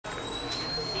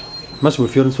Massimo,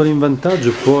 il Fiorenzuola in vantaggio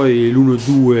e poi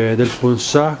l'1-2 del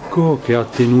Ponsacco che ha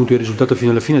tenuto il risultato fino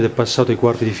alla fine ed è passato ai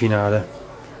quarti di finale.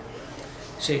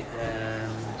 Sì,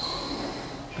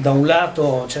 da un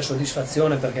lato c'è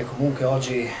soddisfazione perché comunque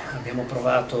oggi abbiamo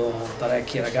provato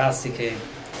parecchi ragazzi che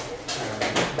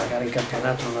magari in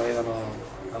campionato non avevano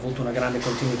avuto una grande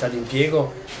continuità di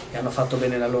impiego e hanno fatto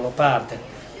bene la loro parte.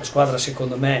 La squadra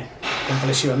secondo me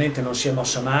complessivamente non si è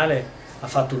mossa male, ha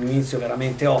fatto un inizio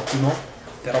veramente ottimo,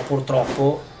 però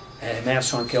purtroppo è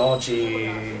emerso anche oggi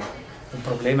un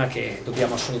problema che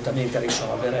dobbiamo assolutamente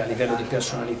risolvere a livello di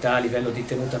personalità, a livello di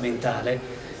tenuta mentale,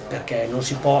 perché non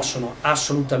si possono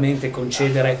assolutamente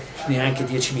concedere neanche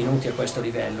 10 minuti a questo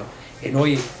livello. E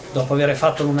noi, dopo aver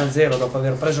fatto l'1-0, dopo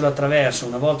aver preso la traversa,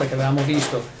 una volta che avevamo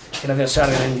visto che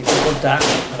l'avversario era in difficoltà,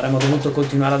 avremmo dovuto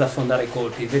continuare ad affondare i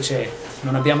colpi. Invece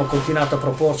non abbiamo continuato a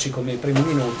proporci come i primi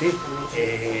minuti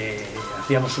e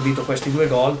abbiamo subito questi 2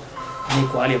 gol nei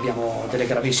quali abbiamo delle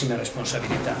gravissime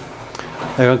responsabilità.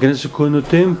 Anche nel secondo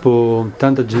tempo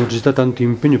tanta generosità, tanto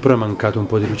impegno, però è mancato un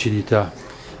po' di lucidità.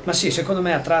 Ma sì, secondo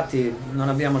me a tratti non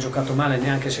abbiamo giocato male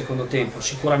neanche il secondo tempo,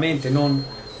 sicuramente non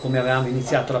come avevamo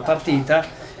iniziato la partita,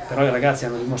 però i ragazzi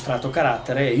hanno dimostrato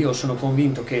carattere e io sono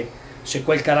convinto che se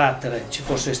quel carattere ci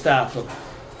fosse stato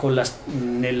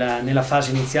nella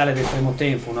fase iniziale del primo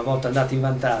tempo, una volta andati in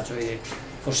vantaggio e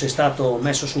fosse stato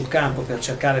messo sul campo per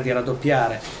cercare di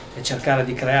raddoppiare e cercare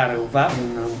di creare un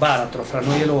baratro fra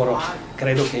noi e loro,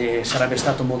 credo che sarebbe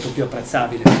stato molto più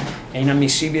apprezzabile. È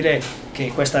inammissibile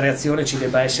che questa reazione ci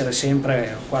debba essere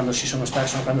sempre quando si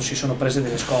sono prese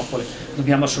delle scoppole.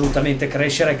 Dobbiamo assolutamente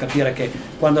crescere e capire che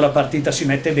quando la partita si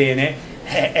mette bene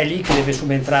è lì che deve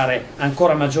subentrare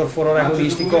ancora maggior furore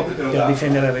agonistico per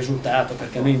difendere il risultato,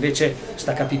 perché a noi invece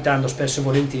sta capitando spesso e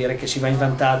volentieri che si va in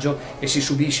vantaggio e si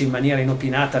subisce in maniera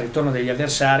inopinata il ritorno degli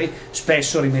avversari,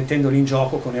 spesso rimettendoli in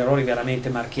gioco con errori veramente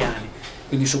marchiani.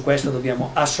 Quindi su questo dobbiamo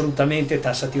assolutamente e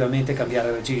tassativamente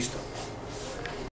cambiare registro.